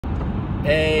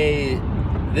Hey,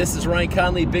 this is Ryan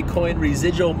Conley, Bitcoin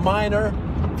residual miner,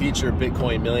 future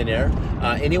Bitcoin millionaire.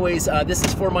 This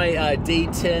is for my day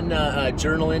 10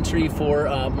 journal entry for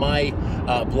my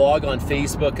blog on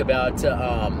Facebook about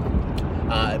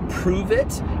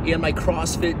Pruvit and my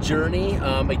CrossFit journey.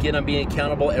 Again, I'm being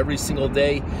accountable every single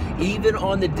day, even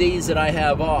on the days that I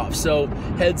have off. So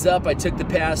heads up, I took the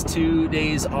past 2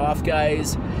 days off,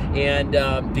 guys, and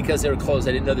because they were closed,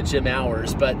 I didn't know the gym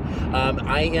hours, but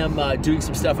I am doing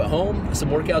some stuff at home, some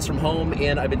workouts from home,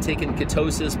 and I've been taking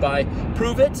Ketosis by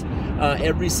Pruvit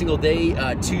every single day,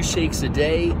 2 shakes a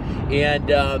day,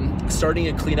 and starting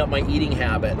to clean up my eating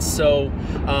habits. So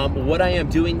what I am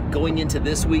doing going into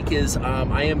this week is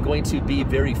I am going to be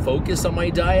very focused on my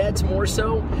diet more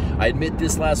so. I admit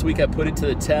this last week I put it to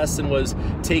the test and was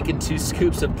taking 2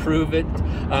 scoops of Pruvit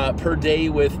per day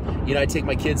with, I take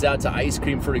my kids out to ice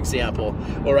cream, for example,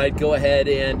 or I'd go ahead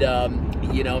and,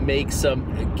 make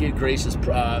some, good gracious,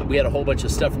 we had a whole bunch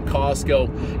of stuff from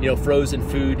Costco, frozen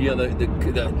food,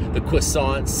 the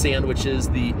croissants, sandwiches,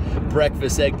 the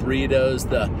breakfast egg burritos,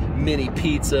 the mini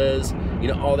pizzas,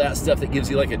 all that stuff that gives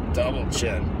you like a double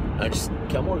chin.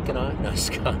 I'm working on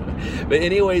it. But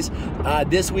anyways,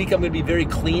 this week I'm going to be very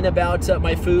clean about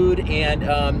my food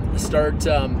and start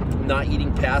not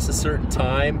eating past a certain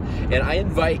time. And I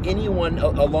invite anyone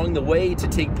along the way to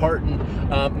take part in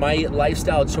my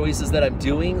lifestyle choices that I'm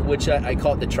doing, which I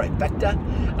call it the trifecta.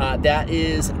 That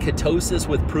is Ketosis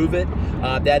with Pruvit.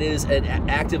 That is an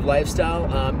active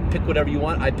lifestyle. Pick whatever you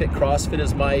want. I pick CrossFit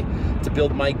as to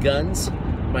build my guns,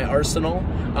 my arsenal.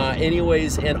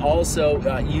 And also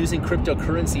using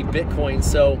cryptocurrency, Bitcoin.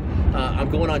 So I'm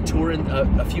going on tour in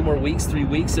a few more weeks, 3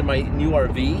 weeks, in my new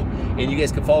RV, and you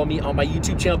guys can follow me on my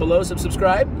YouTube channel below, so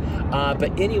subscribe.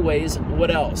 But anyways,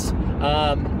 what else?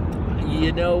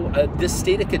 This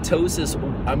state of ketosis,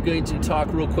 I'm going to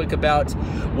talk real quick about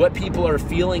what people are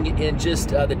feeling and just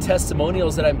the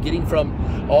testimonials that I'm getting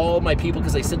from all my people,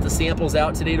 because I sent the samples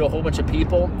out today to a whole bunch of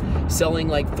people, selling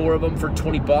like 4 of them for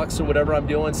 20 bucks or whatever I'm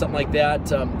doing, something like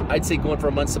that. I'd say going for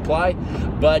a month's supply,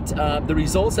 but the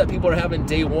results that people are having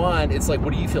day 1, it's like,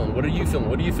 what are you feeling? What are you feeling?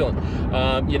 What are you feeling?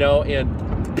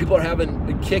 And people are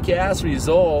having kick-ass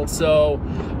results. So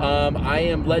I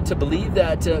am led to believe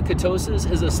that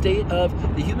ketosis is a state of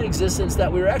the human existence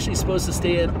that we're actually supposed to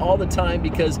stay in all the time,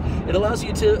 because it allows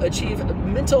you to achieve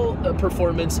mental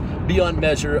performance beyond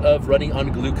measure of running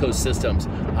on glucose systems.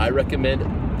 I recommend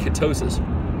Ketosis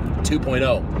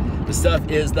 2.0. The stuff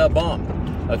is the bomb.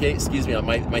 Okay, excuse me,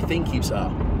 my thing keeps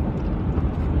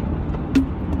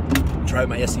drive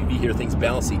my SUV here, things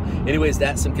bouncy. Anyways,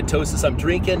 that's some Ketosis I'm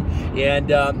drinking, and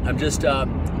I'm just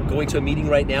going to a meeting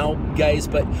right now, guys,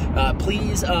 but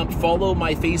please follow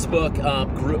my Facebook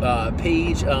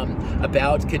page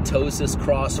about Ketosis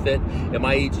CrossFit,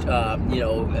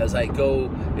 and as I go,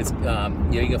 it's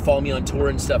you can follow me on tour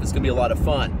and stuff. It's gonna be a lot of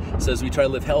fun, so as we try to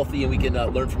live healthy and we can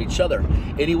learn from each other.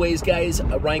 Anyways, guys,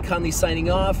 Ryan Conley signing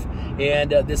off,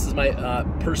 and this is my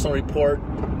personal report.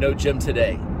 No gym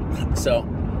today, so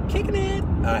kicking it.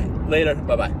 All right, later,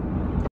 bye-bye.